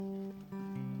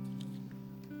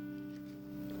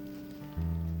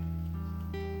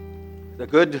The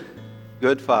good,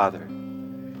 good Father.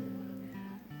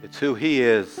 It's who He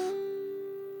is.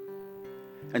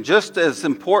 And just as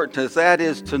important as that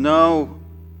is to know,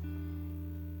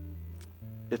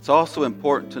 it's also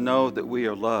important to know that we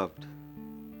are loved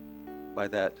by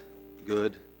that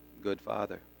good, good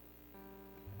Father.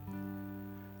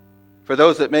 For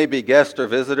those that may be guests or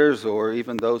visitors, or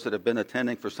even those that have been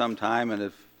attending for some time and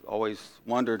have always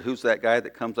wondered who's that guy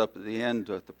that comes up at the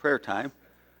end at the prayer time,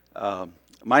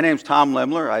 my name's Tom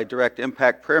Lemler. I direct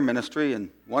Impact Prayer Ministry in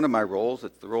one of my roles.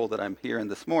 It's the role that I'm here in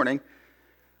this morning.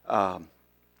 The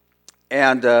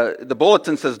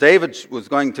bulletin says David was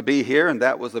going to be here, and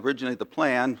that was originally the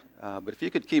plan. But if you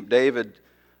could keep David,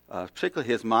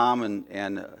 particularly his mom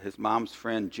and his mom's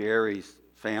friend Jerry's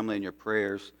family in your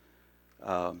prayers.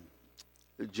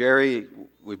 Jerry,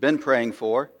 we've been praying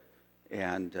for,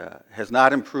 and has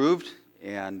not improved.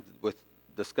 And with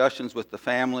discussions with the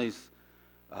families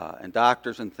and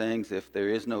doctors and things, if there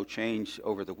is no change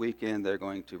over the weekend, they're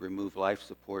going to remove life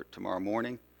support tomorrow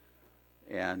morning.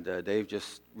 And Dave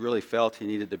just really felt he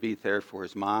needed to be there for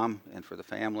his mom and for the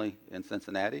family in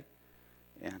Cincinnati.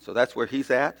 And so that's where he's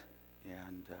at.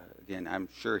 And again, I'm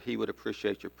sure he would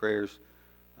appreciate your prayers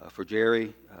for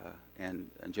Jerry and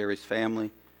Jerry's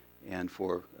family and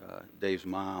for Dave's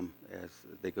mom as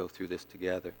they go through this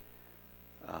together.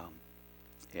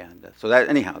 So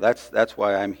that's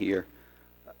why I'm here.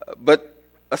 But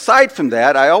aside from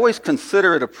that, I always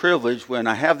consider it a privilege when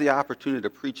I have the opportunity to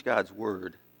preach God's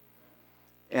Word.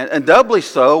 And doubly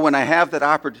so when I have that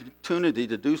opportunity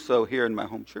to do so here in my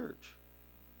home church.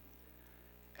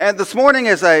 And this morning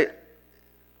as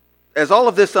all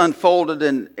of this unfolded,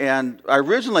 and I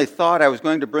originally thought I was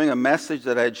going to bring a message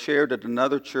that I had shared at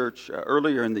another church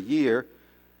earlier in the year,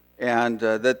 and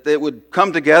that it would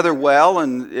come together well,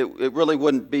 and it really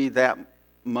wouldn't be that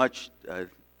much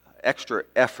extra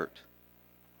effort.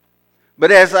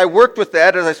 But as I worked with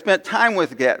that, as I spent time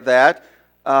with that,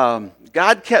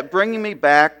 God kept bringing me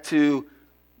back to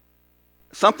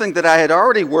something that I had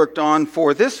already worked on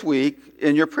for this week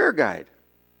in your prayer guide.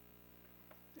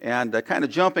 And kind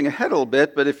of jumping ahead a little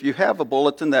bit, but if you have a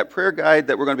bulletin, that prayer guide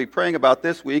that we're going to be praying about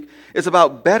this week is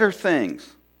about better things.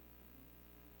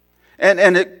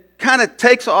 And it kind of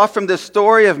takes off from this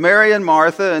story of Mary and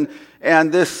Martha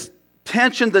and this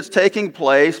tension that's taking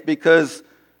place because,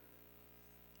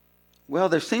 well,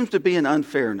 there seems to be an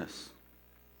unfairness,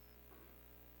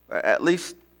 at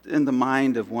least in the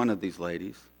mind of one of these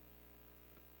ladies.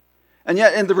 And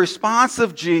yet in the response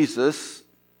of Jesus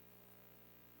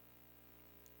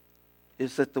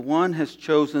is that the one has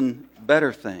chosen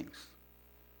better things,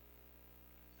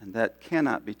 and that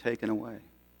cannot be taken away.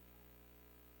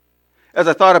 As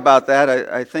I thought about that,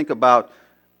 I think about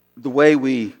the way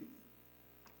we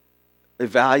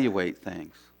evaluate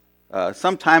things.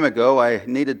 Some time ago, I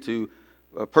needed to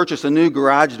purchase a new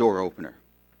garage door opener.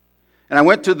 And I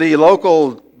went to the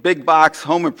local big box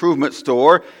home improvement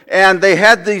store, and they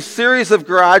had these series of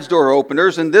garage door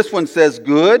openers, and this one says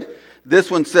good,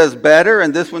 this one says better,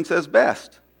 and this one says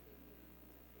best.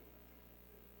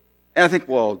 And I think,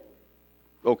 well,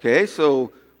 okay,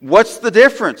 so what's the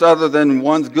difference other than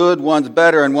one's good, one's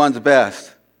better, and one's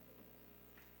best?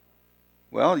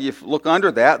 Well, you look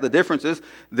under that, the difference is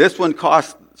this one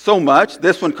costs so much,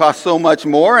 this one costs so much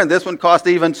more, and this one costs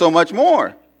even so much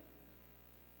more.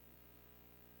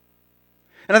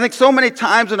 And I think so many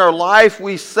times in our life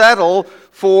we settle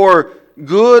for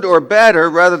good or better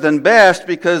rather than best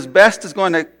because best is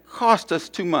going to cost us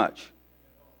too much.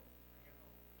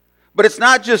 But it's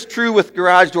not just true with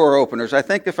garage door openers. I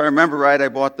think if I remember right, I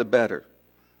bought the better.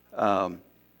 I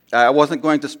wasn't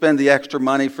going to spend the extra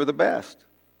money for the best.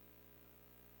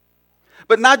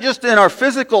 But not just in our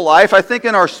physical life, I think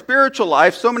in our spiritual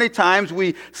life, so many times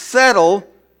we settle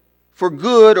for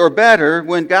good or better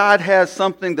when God has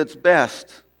something that's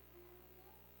best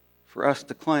for us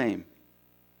to claim.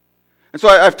 And so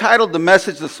I've titled the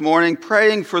message this morning,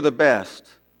 Praying for the Best.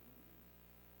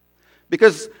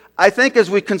 Because I think as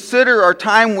we consider our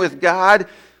time with God,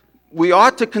 we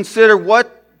ought to consider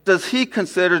what does He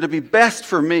consider to be best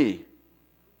for me.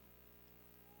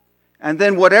 And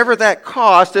then whatever that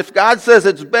cost, if God says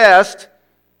it's best,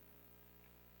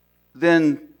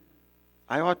 then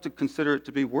I ought to consider it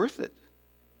to be worth it.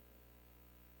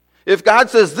 If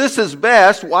God says this is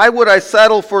best, why would I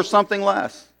settle for something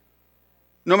less?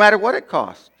 No matter what it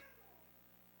costs.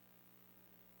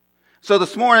 So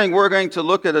this morning we're going to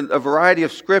look at a variety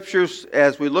of scriptures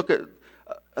as we look at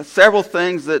several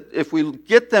things that if we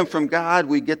get them from God,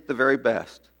 we get the very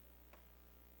best.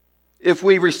 If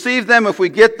we receive them, if we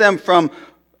get them from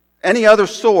any other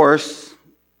source,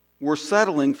 we're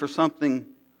settling for something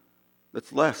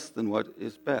that's less than what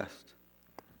is best.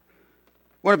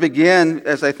 want to begin,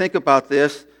 as I think about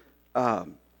this,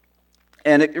 and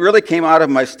it really came out of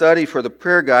my study for the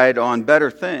prayer guide on better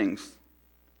things.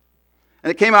 And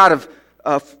it came out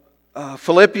of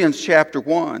Philippians chapter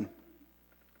 1.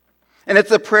 And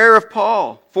it's a prayer of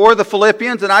Paul for the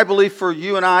Philippians, and I believe for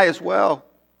you and I as well.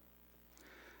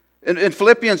 In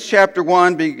Philippians chapter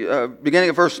 1, beginning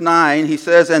at verse 9, he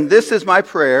says, "And this is my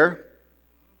prayer,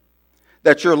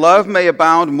 that your love may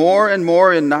abound more and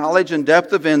more in knowledge and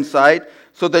depth of insight,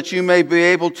 so that you may be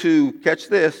able to," catch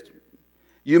this,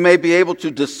 "you may be able to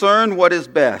discern what is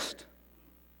best,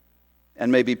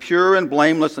 and may be pure and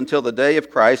blameless until the day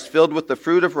of Christ, filled with the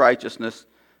fruit of righteousness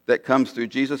that comes through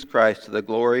Jesus Christ to the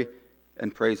glory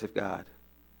and praise of God."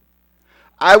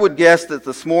 I would guess that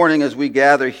this morning as we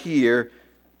gather here,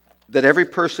 that every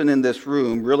person in this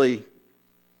room really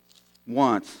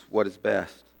wants what is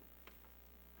best.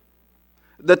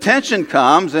 The tension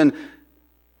comes, and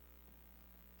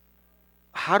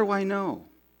how do I know?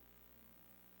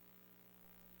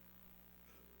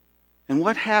 And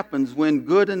what happens when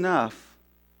good enough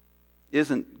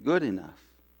isn't good enough?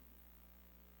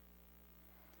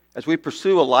 As we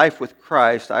pursue a life with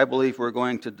Christ, I believe we're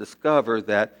going to discover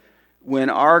that when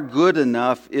our good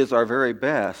enough is our very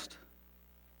best,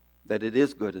 that it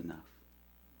is good enough.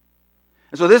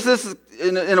 And so this is,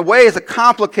 in a way, is a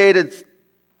complicated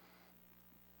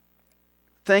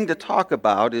thing to talk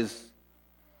about. Is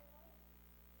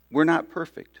we're not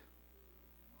perfect.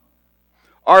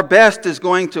 Our best is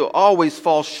going to always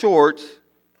fall short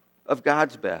of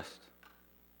God's best.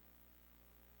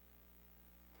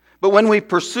 But when we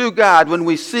pursue God, when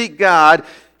we seek God,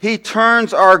 He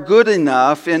turns our good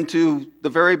enough into the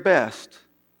very best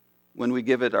when we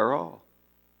give it our all.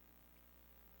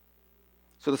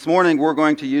 So this morning we're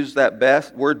going to use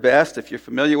that word best. If you're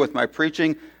familiar with my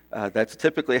preaching, that's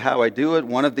typically how I do it.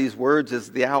 One of these words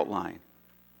is the outline.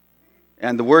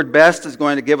 And the word best is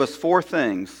going to give us 4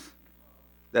 things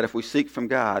that if we seek from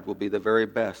God will be the very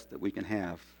best that we can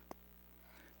have.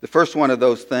 The first one of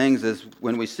those things is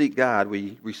when we seek God,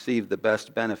 we receive the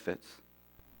best benefits.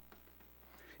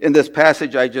 In this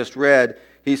passage I just read,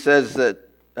 he says that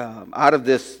out of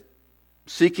this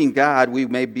seeking God, we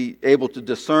may be able to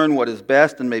discern what is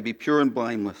best and may be pure and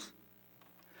blameless.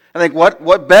 I think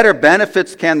what better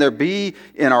benefits can there be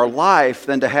in our life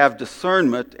than to have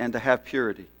discernment and to have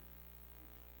purity?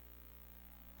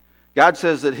 God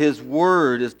says that His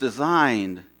Word is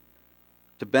designed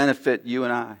to benefit you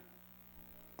and I.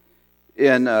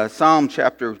 In Psalm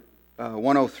chapter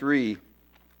 103,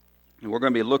 and we're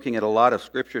going to be looking at a lot of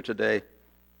Scripture today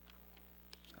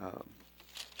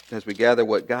as we gather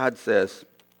what God says.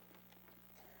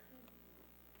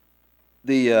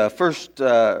 The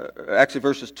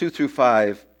verses 2 through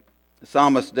 5, the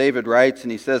psalmist David writes,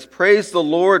 and he says, "Praise the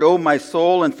Lord, O my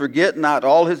soul, and forget not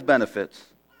all His benefits."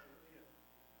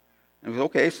 And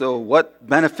okay, so what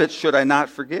benefits should I not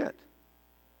forget?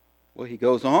 Well, he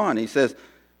goes on. He says,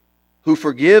 "Who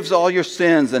forgives all your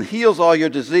sins and heals all your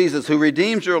diseases, who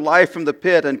redeems your life from the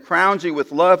pit and crowns you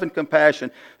with love and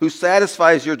compassion, who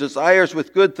satisfies your desires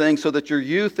with good things so that your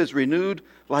youth is renewed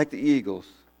like the eagles."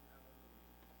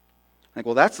 I think,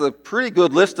 well, that's a pretty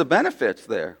good list of benefits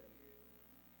there.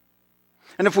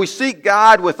 And if we seek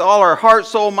God with all our heart,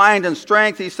 soul, mind, and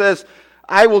strength, He says,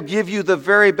 "I will give you the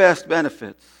very best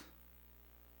benefits."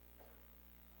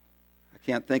 I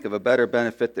can't think of a better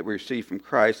benefit that we receive from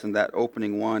Christ than that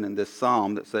opening one in this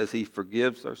psalm that says He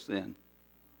forgives our sin.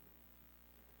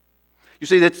 You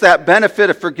see, it's that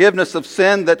benefit of forgiveness of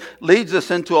sin that leads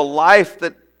us into a life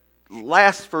that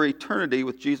lasts for eternity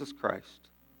with Jesus Christ.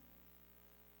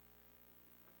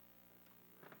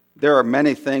 There are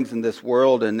many things in this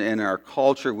world and in our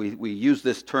culture, we use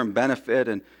this term benefit,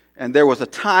 and there was a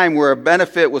time where a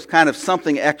benefit was kind of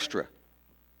something extra.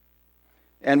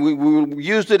 And we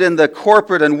used it in the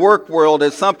corporate and work world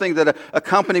as something that a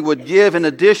company would give in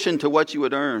addition to what you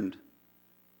had earned.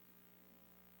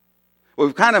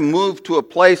 We've kind of moved to a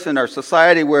place in our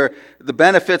society where the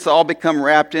benefits all become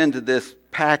wrapped into this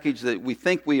package that we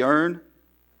think we earn.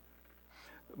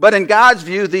 But in God's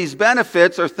view, these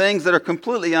benefits are things that are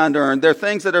completely unearned. They're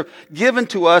things that are given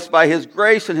to us by His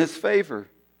grace and His favor.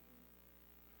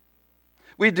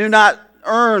 We do not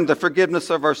earn the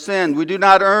forgiveness of our sin. We do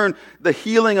not earn the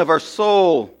healing of our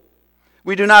soul.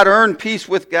 We do not earn peace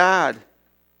with God.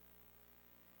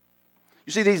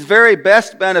 You see, these very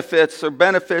best benefits are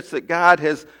benefits that God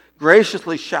has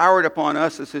graciously showered upon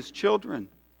us as His children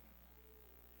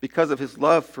because of His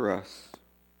love for us.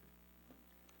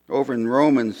 Over in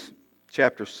Romans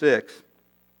chapter 6,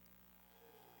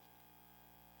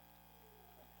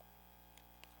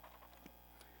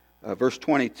 verse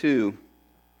 22,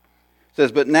 It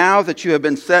says, but now that you have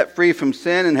been set free from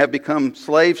sin and have become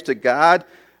slaves to God,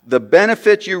 the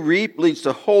benefit you reap leads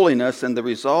to holiness, and the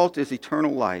result is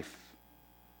eternal life.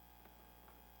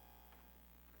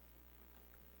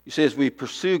 You see, as we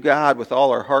pursue God with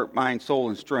all our heart, mind, soul,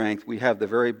 and strength, we have the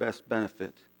very best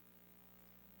benefit.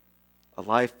 A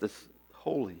life that's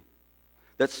holy,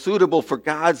 that's suitable for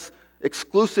God's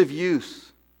exclusive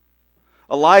use.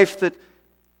 A life that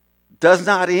does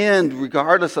not end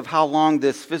regardless of how long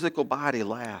this physical body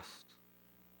lasts.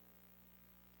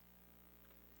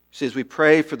 See, as we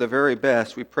pray for the very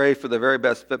best, we pray for the very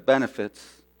best benefits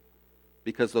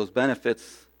because those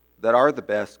benefits that are the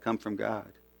best come from God.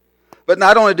 But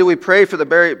not only do we pray for the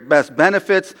very best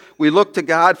benefits, we look to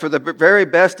God for the very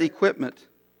best equipment.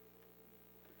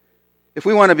 If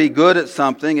we want to be good at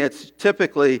something, it's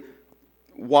typically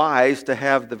wise to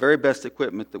have the very best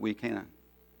equipment that we can.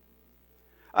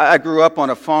 I grew up on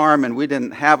a farm and we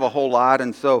didn't have a whole lot,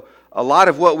 and so a lot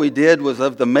of what we did was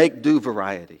of the make-do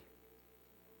variety.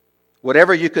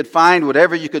 Whatever you could find,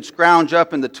 whatever you could scrounge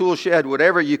up in the tool shed,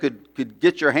 whatever you could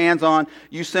get your hands on,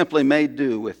 you simply made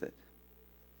do with it.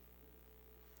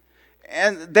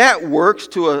 And that works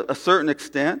to a certain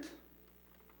extent.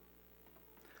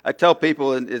 I tell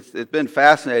people, and it's been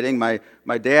fascinating,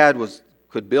 my dad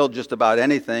could build just about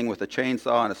anything with a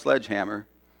chainsaw and a sledgehammer.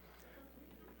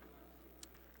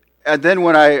 And then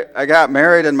when I got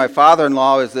married and my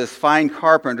father-in-law is this fine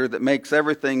carpenter that makes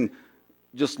everything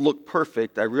just look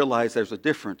perfect, I realized there's a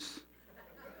difference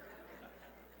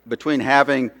between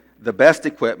having the best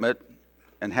equipment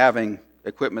and having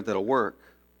equipment that'll work.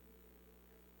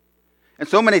 And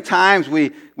so many times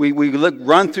we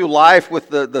run through life with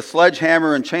the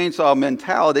sledgehammer and chainsaw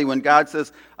mentality when God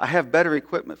says, I have better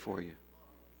equipment for you.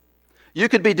 You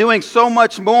could be doing so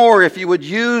much more if you would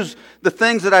use the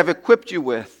things that I've equipped you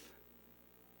with,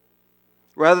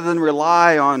 rather than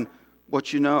rely on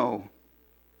what you know.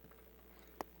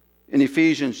 In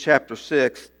Ephesians chapter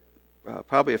 6,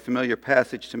 probably a familiar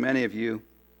passage to many of you,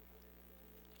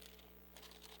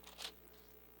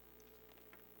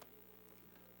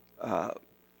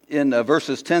 in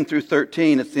verses 10 through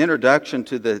 13, it's the introduction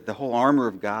to the whole armor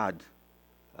of God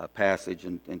passage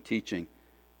and teaching.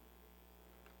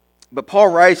 But Paul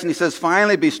writes, and he says,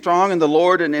 finally be strong in the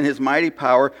Lord and in His mighty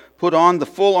power. Put on the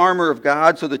full armor of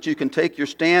God so that you can take your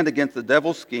stand against the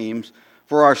devil's schemes.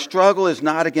 For our struggle is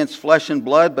not against flesh and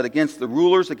blood, but against the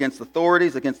rulers, against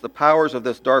authorities, against the powers of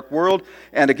this dark world,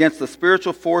 and against the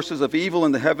spiritual forces of evil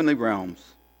in the heavenly realms.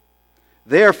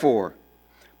 Therefore,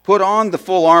 put on the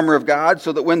full armor of God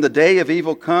so that when the day of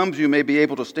evil comes, you may be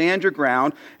able to stand your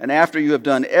ground, and after you have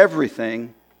done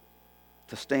everything,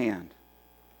 to stand.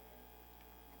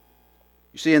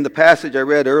 You see, in the passage I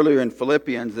read earlier in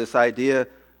Philippians, this idea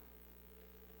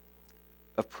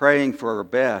of praying for our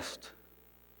best.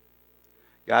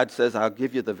 God says, I'll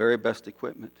give you the very best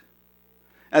equipment.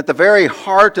 At the very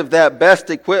heart of that best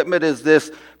equipment is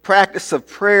this practice of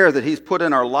prayer that He's put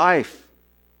in our life.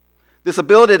 This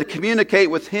ability to communicate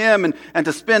with Him and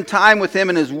to spend time with Him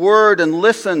in His Word and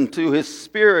listen to His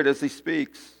Spirit as He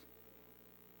speaks.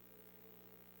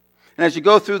 And as you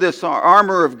go through this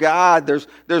armor of God,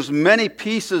 there's many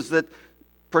pieces that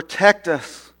protect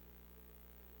us.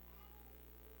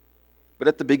 But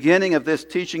at the beginning of this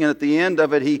teaching and at the end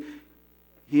of it, he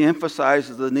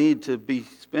emphasizes the need to be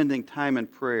spending time in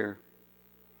prayer.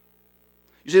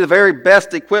 You see, the very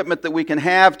best equipment that we can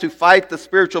have to fight the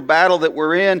spiritual battle that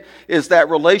we're in is that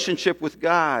relationship with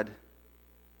God.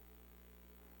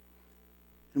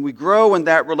 And we grow in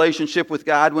that relationship with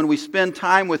God when we spend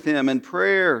time with Him in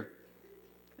prayer.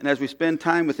 And as we spend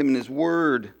time with Him in His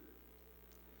Word.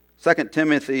 2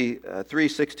 Timothy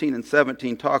 3:16 and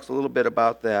 17 talks a little bit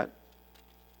about that.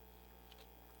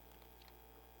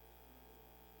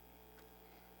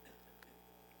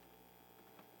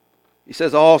 He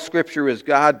says, all Scripture is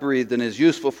God-breathed and is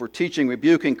useful for teaching,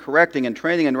 rebuking, correcting, and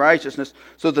training in righteousness,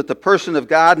 so that the person of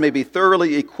God may be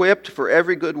thoroughly equipped for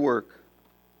every good work.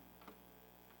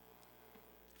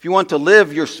 If you want to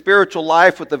live your spiritual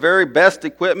life with the very best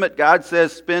equipment, God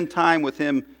says spend time with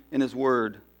Him in His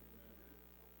Word.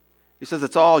 He says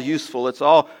it's all useful, it's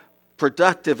all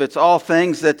productive, it's all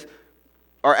things that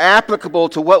are applicable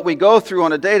to what we go through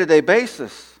on a day-to-day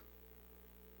basis.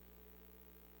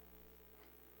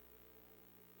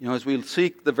 You know, as we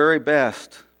seek the very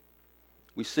best,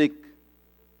 we seek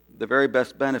the very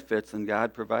best benefits, and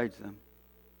God provides them.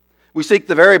 We seek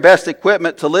the very best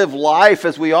equipment to live life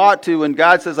as we ought to, and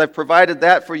God says, I've provided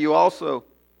that for you also.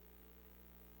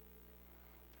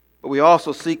 But we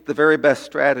also seek the very best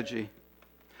strategy.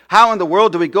 How in the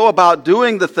world do we go about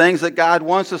doing the things that God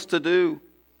wants us to do?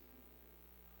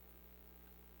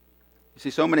 You see,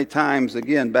 so many times,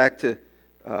 again, back to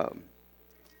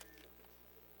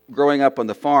growing up on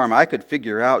the farm, I could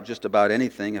figure out just about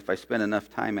anything if I spent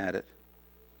enough time at it.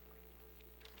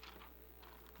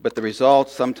 But the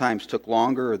results sometimes took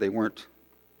longer, or they weren't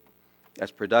as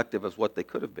productive as what they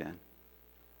could have been.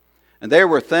 And there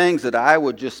were things that I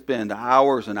would just spend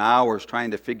hours and hours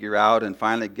trying to figure out and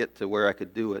finally get to where I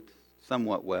could do it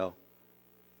somewhat well.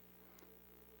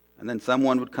 And then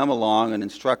someone would come along and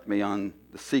instruct me on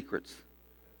the secrets.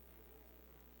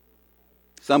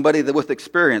 Somebody that with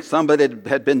experience, somebody that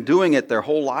had been doing it their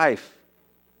whole life.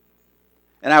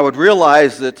 And I would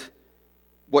realize that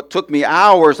what took me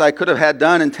hours I could have had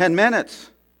done in 10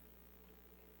 minutes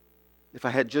if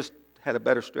I had just had a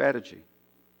better strategy.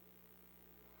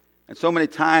 And so many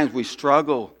times we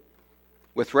struggle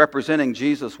with representing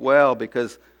Jesus well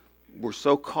because we're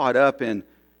so caught up in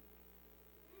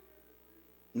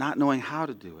not knowing how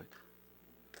to do it.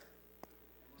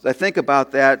 As I think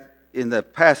about that in the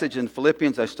passage in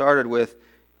Philippians I started with,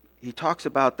 he talks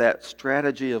about that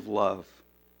strategy of love.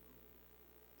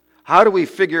 How do we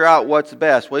figure out what's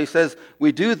best? Well, he says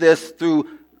we do this through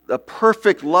a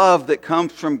perfect love that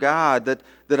comes from God, that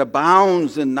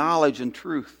abounds in knowledge and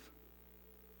truth.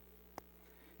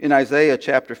 In Isaiah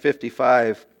chapter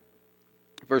 55,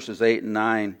 verses 8 and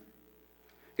 9,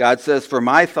 God says, "For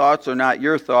my thoughts are not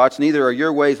your thoughts, neither are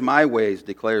your ways my ways,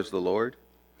 declares the Lord.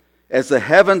 As the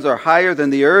heavens are higher than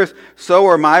the earth, so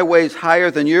are my ways higher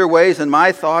than your ways, and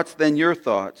my thoughts than your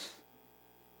thoughts."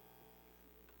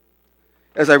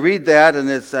 As I read that, and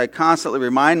as I constantly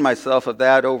remind myself of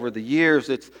that over the years,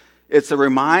 it's a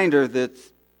reminder that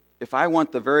if I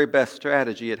want the very best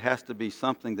strategy, it has to be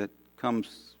something that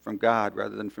comes from God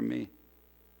rather than from me.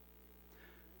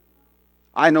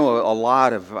 I know a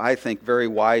lot of, I think, very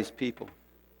wise people.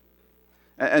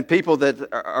 And people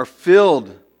that are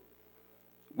filled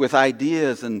with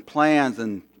ideas and plans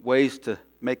and ways to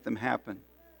make them happen.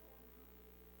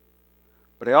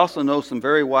 But I also know some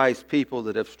very wise people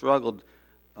that have struggled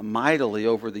mightily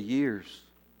over the years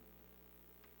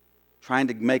trying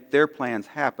to make their plans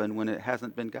happen when it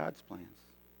hasn't been God's plans.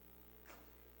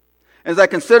 As I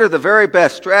consider the very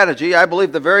best strategy, I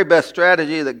believe the very best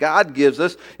strategy that God gives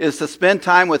us is to spend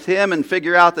time with Him and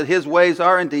figure out that His ways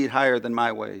are indeed higher than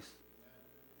my ways.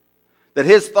 That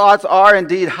His thoughts are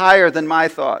indeed higher than my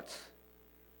thoughts.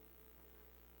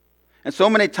 And so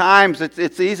many times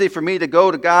it's easy for me to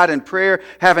go to God in prayer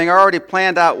having already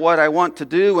planned out what I want to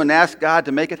do and ask God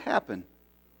to make it happen.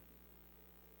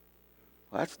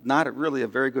 Well, that's not really a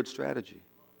very good strategy.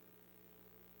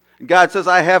 And God says,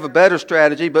 I have a better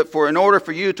strategy, but in order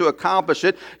for you to accomplish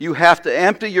it, you have to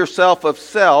empty yourself of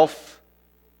self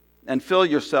and fill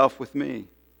yourself with me.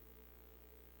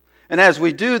 And as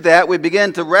we do that, we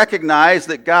begin to recognize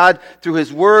that God, through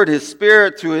His Word, His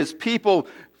Spirit, through His people,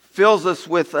 fills us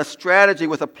with a strategy,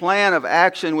 with a plan of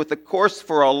action, with a course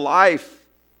for a life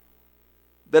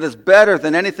that is better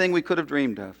than anything we could have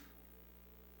dreamed of.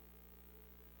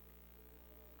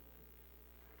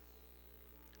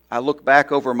 I look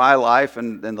back over my life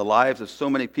and the lives of so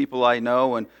many people I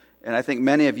know, and I think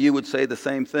many of you would say the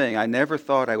same thing. I never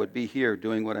thought I would be here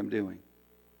doing what I'm doing.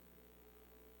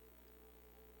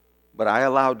 But I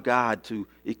allowed God to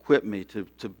equip me,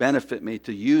 to benefit me,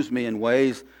 to use me in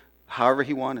ways however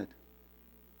He wanted.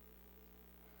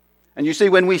 And you see,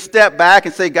 when we step back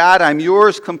and say, God, I'm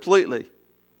yours completely,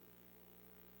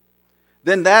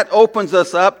 then that opens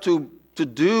us up to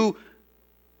do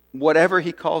whatever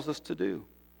He calls us to do.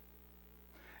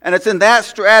 And it's in that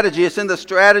strategy, it's in the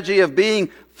strategy of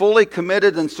being fully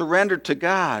committed and surrendered to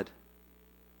God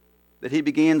that He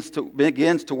begins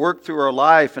to work through our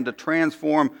life and to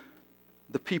transform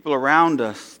the people around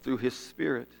us through His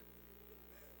Spirit.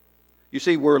 You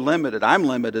see, we're limited. I'm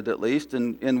limited, at least,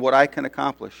 in what I can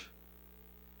accomplish.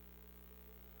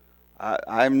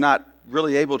 I'm not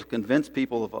really able to convince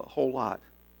people of a whole lot.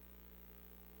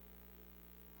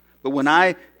 But when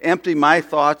I empty my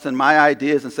thoughts and my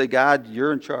ideas and say, God,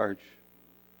 you're in charge,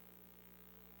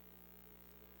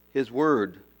 His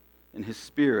Word and His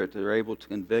Spirit are able to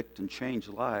convict and change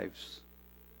lives.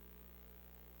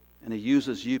 And He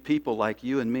uses people like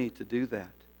you and me to do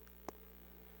that.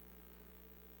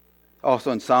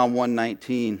 Also in Psalm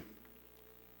 119,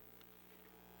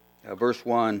 verse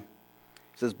 1, it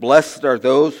says, Blessed are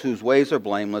those whose ways are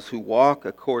blameless, who walk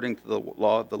according to the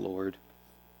law of the Lord.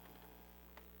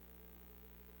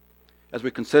 As we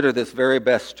consider this very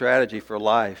best strategy for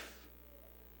life,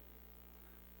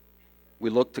 we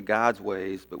look to God's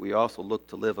ways, but we also look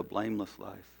to live a blameless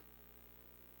life.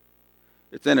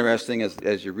 It's interesting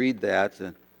as you read that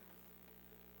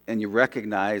and you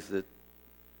recognize that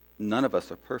none of us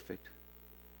are perfect.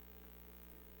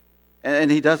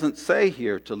 And he doesn't say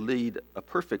here to lead a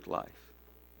perfect life.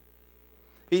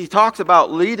 He talks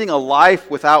about leading a life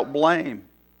without blame.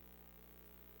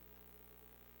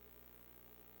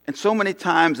 And so many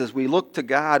times as we look to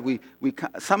God, we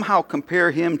somehow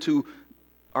compare Him to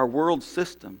our world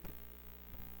system.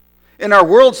 In our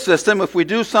world system, if we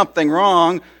do something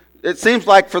wrong, it seems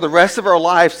like for the rest of our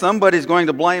life, somebody's going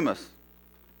to blame us.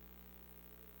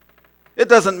 It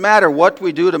doesn't matter what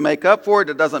we do to make up for it.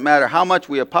 It doesn't matter how much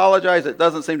we apologize. It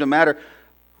doesn't seem to matter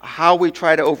how we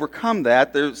try to overcome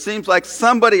that. There seems like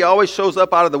somebody always shows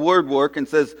up out of the woodwork and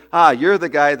says, you're the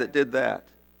guy that did that.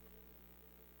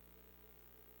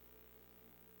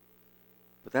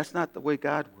 But that's not the way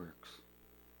God works.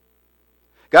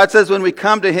 God says when we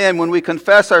come to Him, when we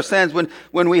confess our sins,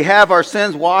 when we have our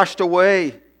sins washed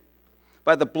away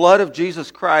by the blood of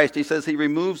Jesus Christ, He says He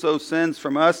removes those sins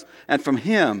from us and from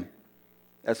Him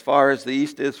as far as the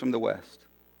east is from the west.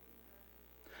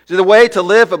 See, the way to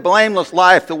live a blameless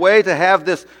life, the way to have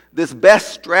this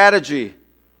best strategy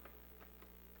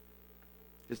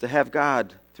is to have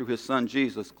God, through His Son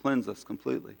Jesus, cleanse us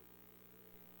completely.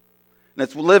 And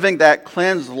it's living that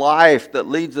cleansed life that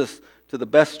leads us to the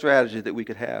best strategy that we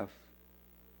could have.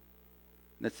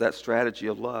 And it's that strategy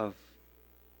of love.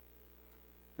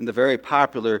 In the very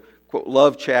popular, quote,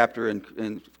 love chapter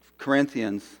in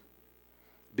Corinthians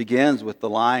begins with the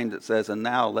line that says, "And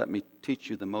now let me teach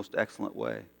you the most excellent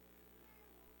way."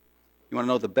 You want to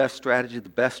know the best strategy, the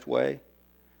best way?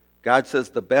 God says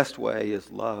the best way is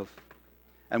love.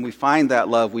 And we find that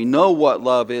love. We know what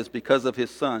love is because of His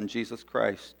Son, Jesus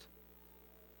Christ.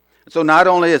 So not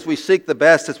only as we seek the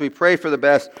best, as we pray for the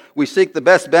best, we seek the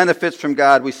best benefits from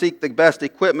God, we seek the best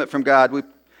equipment from God, we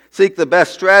seek the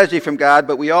best strategy from God,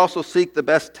 but we also seek the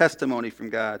best testimony from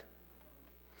God.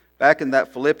 Back in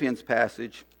that Philippians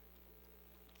passage,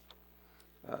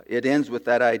 it ends with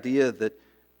that idea that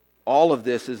all of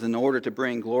this is in order to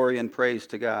bring glory and praise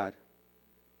to God.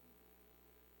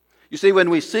 You see,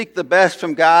 when we seek the best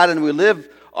from God and we live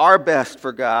our best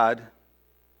for God,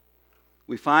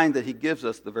 we find that He gives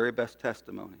us the very best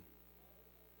testimony.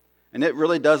 And it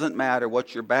really doesn't matter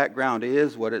what your background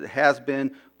is, what it has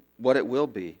been, what it will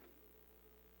be.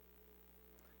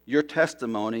 Your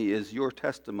testimony is your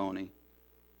testimony.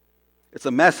 It's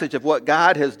a message of what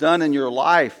God has done in your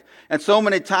life. And so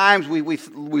many times we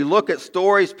look at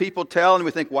stories people tell and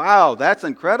we think, wow, that's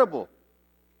incredible.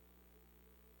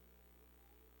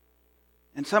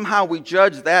 And somehow we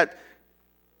judge that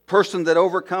person that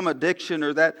overcome addiction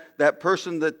or that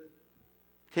person that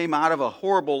came out of a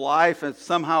horrible life and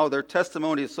somehow their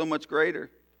testimony is so much greater.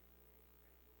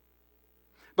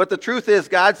 But the truth is,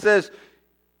 God says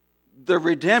the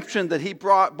redemption that He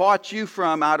bought you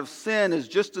from out of sin is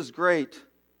just as great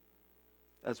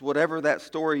as whatever that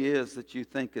story is that you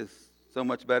think is so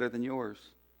much better than yours.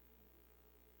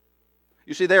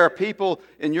 You see, there are people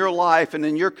in your life and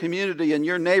in your community, in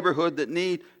your neighborhood that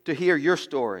need to hear your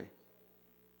story.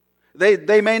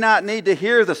 They may not need to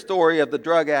hear the story of the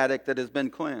drug addict that has been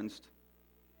cleansed.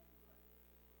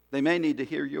 They may need to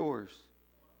hear yours.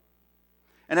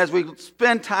 And as we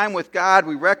spend time with God,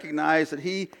 we recognize that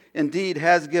He indeed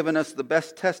has given us the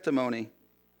best testimony.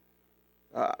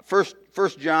 1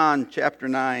 John chapter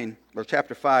 9, or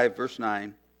chapter 5, verse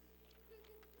 9.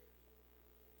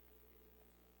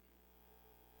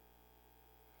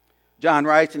 John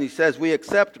writes and he says, "We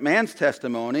accept man's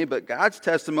testimony, but God's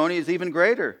testimony is even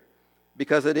greater,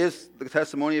 because it is the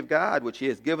testimony of God, which He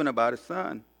has given about His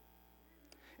Son.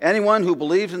 Anyone who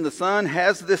believes in the Son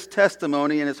has this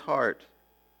testimony in his heart.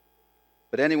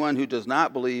 But anyone who does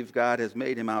not believe God has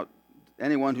made him out.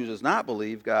 Anyone who does not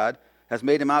believe God has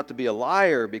made him out to be a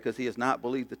liar, because he has not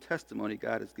believed the testimony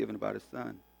God has given about His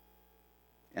Son.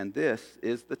 And this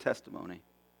is the testimony.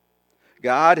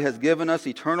 God has given us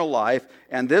eternal life,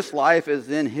 and this life is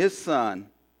in His Son.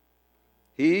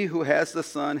 He who has the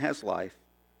Son has life,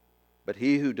 but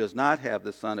he who does not have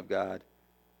the Son of God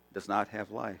does not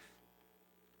have life."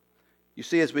 You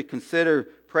see, as we consider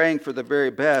praying for the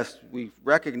very best, we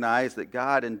recognize that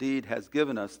God indeed has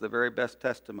given us the very best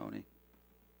testimony.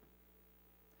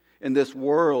 In this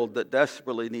world that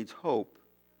desperately needs hope,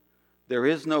 there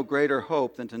is no greater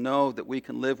hope than to know that we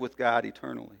can live with God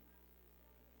eternally.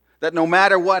 That no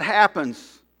matter what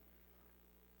happens,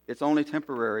 it's only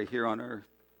temporary here on earth.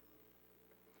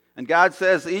 And God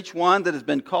says each one that has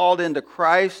been called into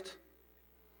Christ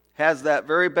has that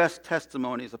very best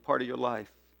testimony as a part of your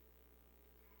life.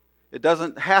 It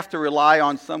doesn't have to rely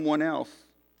on someone else.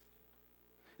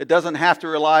 It doesn't have to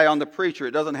rely on the preacher.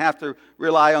 It doesn't have to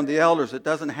rely on the elders. It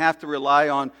doesn't have to rely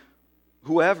on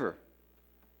whoever.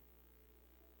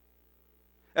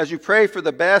 As you pray for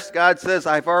the best, God says,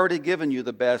 I've already given you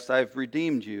the best. I've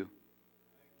redeemed you.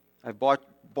 I've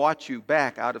bought you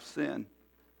back out of sin.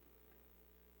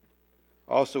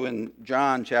 Also in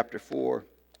John chapter 4,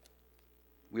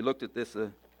 we looked at this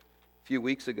a few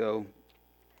weeks ago,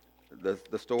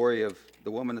 the story of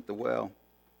the woman at the well.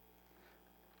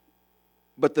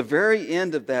 But the very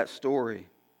end of that story,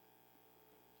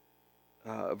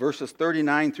 verses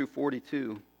 39 through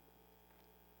 42,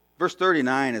 verse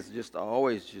 39 has just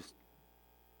always just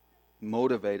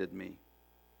motivated me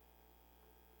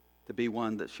to be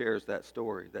one that shares that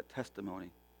story, that testimony,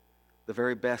 the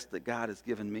very best that God has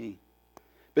given me.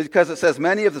 Because it says,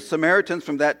 many of the Samaritans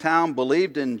from that town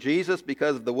believed in Jesus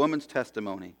because of the woman's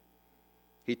testimony.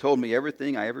 He told me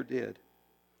everything I ever did.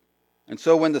 And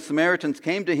so when the Samaritans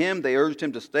came to him, they urged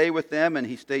him to stay with them, and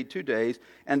he stayed 2 days.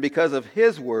 And because of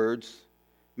his words,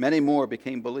 many more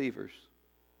became believers.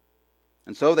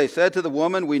 And so they said to the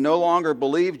woman, we no longer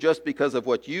believe just because of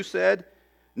what you said.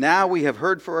 Now we have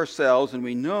heard for ourselves, and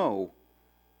we know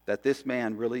that this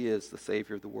man really is the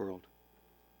Savior of the world.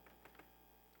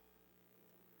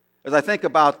 As I think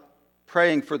about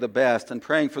praying for the best and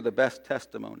praying for the best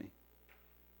testimony,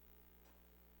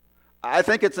 I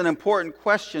think it's an important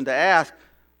question to ask,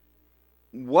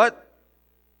 what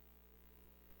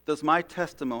does my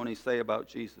testimony say about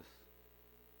Jesus?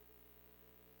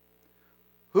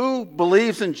 Who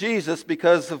believes in Jesus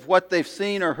because of what they've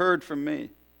seen or heard from me?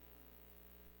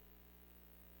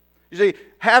 You see,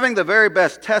 having the very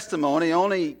best testimony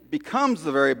only becomes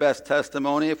the very best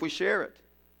testimony if we share it.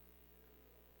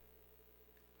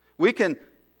 We can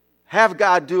have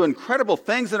God do incredible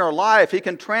things in our life. He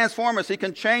can transform us. He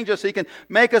can change us. He can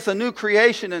make us a new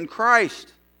creation in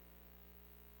Christ.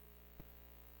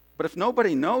 But if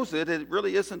nobody knows it, it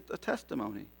really isn't a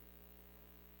testimony.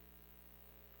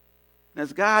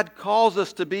 As God calls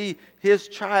us to be His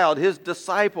child, His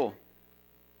disciple,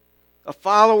 a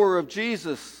follower of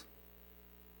Jesus,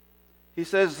 He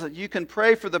says, you can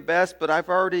pray for the best, but I've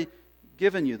already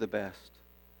given you the best.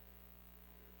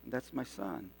 And that's my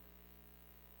Son.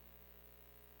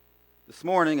 This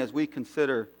morning, as we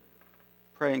consider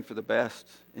praying for the best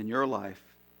in your life,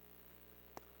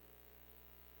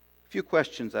 a few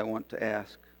questions I want to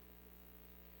ask.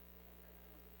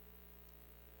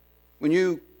 When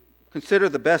you consider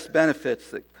the best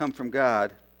benefits that come from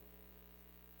God,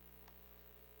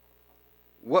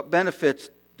 what benefits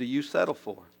do you settle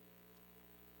for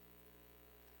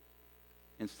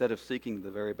instead of seeking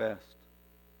the very best?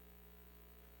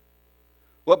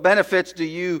 What benefits do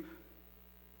you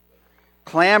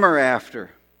clamor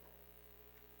after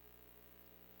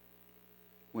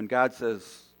when God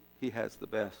says He has the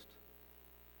best?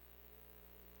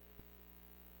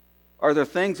 Are there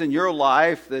things in your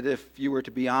life that, if you were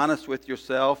to be honest with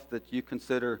yourself, that you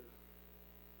consider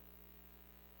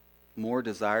more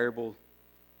desirable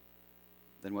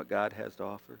than what God has to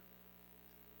offer?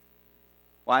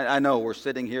 Well, I know we're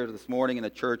sitting here this morning in a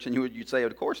church and you'd say,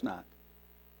 of course not.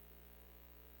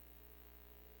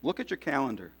 Look at your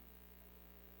calendar.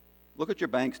 Look at your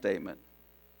bank statement.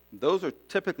 Those are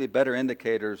typically better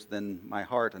indicators than my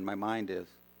heart and my mind is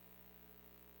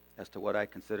as to what I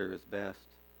consider is best.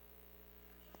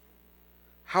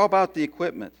 How about the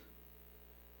equipment?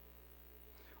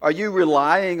 Are you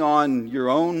relying on your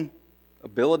own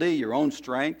ability, your own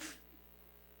strength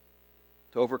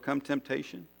to overcome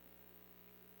temptation?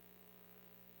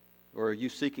 Or are you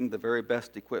seeking the very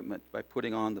best equipment by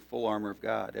putting on the full armor of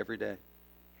God every day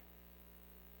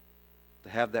to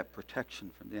have that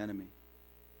protection from the enemy?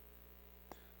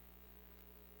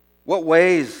 What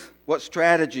ways, what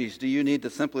strategies do you need to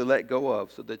simply let go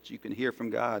of so that you can hear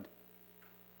from God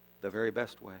the very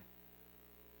best way?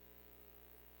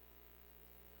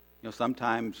 You know,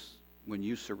 sometimes when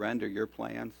you surrender your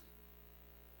plans,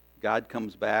 God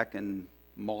comes back and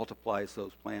multiplies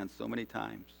those plans so many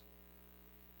times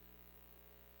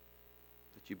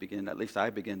that you begin, at least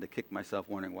I begin to kick myself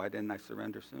wondering, why didn't I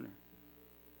surrender sooner?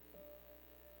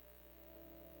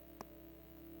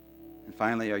 And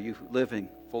finally, are you living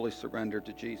fully surrendered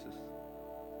to Jesus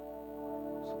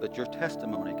so that your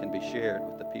testimony can be shared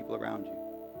with the people around you?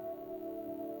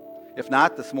 If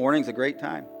not, this morning's a great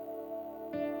time.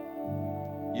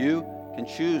 You can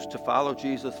choose to follow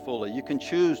Jesus fully. You can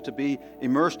choose to be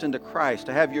immersed into Christ,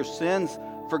 to have your sins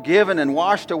forgiven and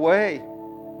washed away, to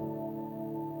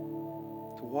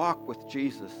walk with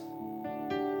Jesus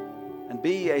and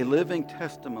be a living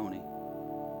testimony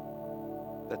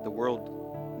that the world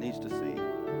needs to see.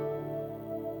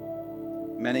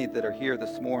 Many that are here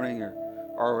this morning are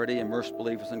already immersed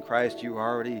believers in Christ. You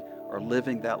already are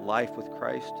living that life with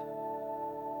Christ.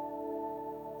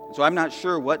 So I'm not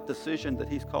sure what decision that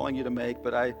he's calling you to make,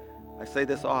 but I say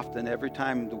this often. Every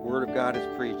time the Word of God is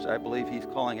preached, I believe he's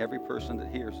calling every person that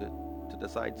hears it to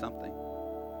decide something.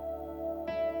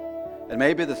 And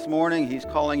maybe this morning he's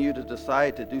calling you to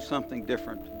decide to do something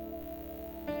different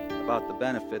about the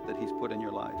benefit that he's put in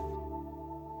your life.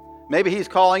 Maybe he's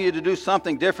calling you to do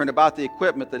something different about the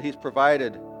equipment that he's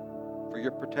provided for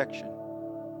your protection.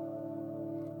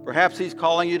 Perhaps he's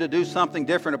calling you to do something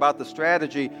different about the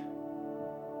strategy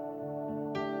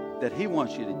that he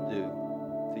wants you to do,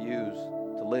 to use,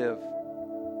 to live.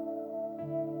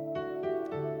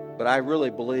 But I really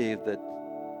believe that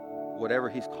whatever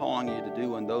he's calling you to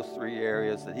do in those three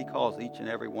areas, that he calls each and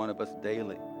every one of us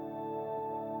daily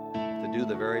to do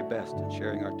the very best in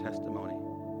sharing our testimony.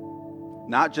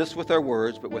 Not just with our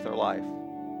words, but with our life.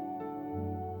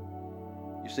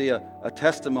 You see, a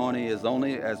testimony is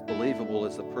only as believable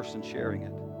as the person sharing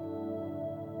it.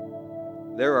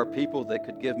 There are people that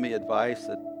could give me advice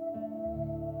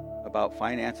about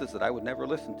finances that I would never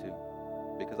listen to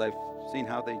because I've seen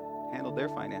how they handled their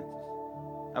finances.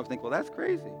 I would think, well, that's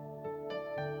crazy.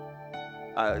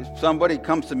 If somebody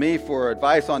comes to me for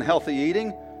advice on healthy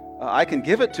eating, I can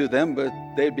give it to them, but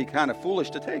they'd be kind of foolish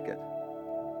to take it.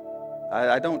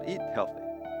 I don't eat healthy.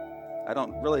 I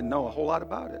don't really know a whole lot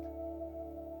about it.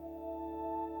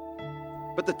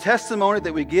 But the testimony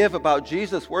that we give about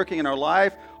Jesus working in our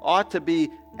life ought to be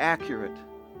accurate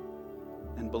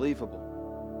and believable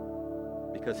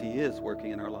because he is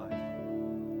working in our life.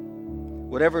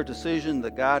 Whatever decision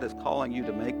that God is calling you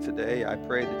to make today, I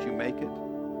pray that you make it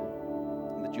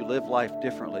and that you live life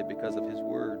differently because of his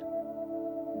word.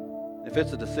 If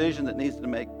it's a decision that needs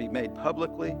to be made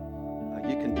publicly,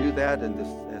 you can do that in this,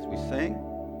 as we sing.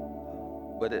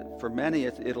 But for many,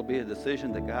 it'll be a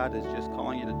decision that God is just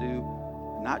calling you to do,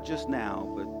 not just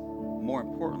now, but more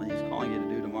importantly, he's calling you to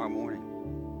do tomorrow morning,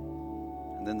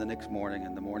 and then the next morning,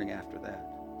 and the morning after that.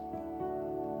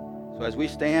 So as we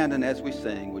stand and as we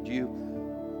sing, would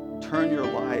you turn your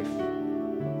life,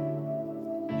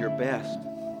 your best,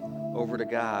 over to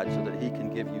God so that he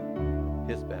can give you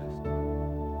his best?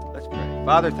 Let's pray.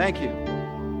 Father, thank you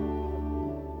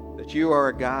that you are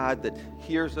a God that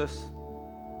hears us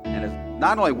and has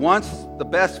not only wants the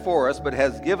best for us, but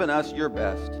has given us your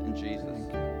best in Jesus.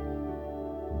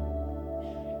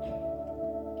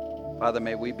 Father,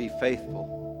 may we be faithful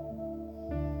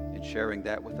in sharing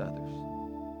that with others.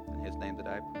 In his name that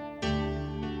I pray.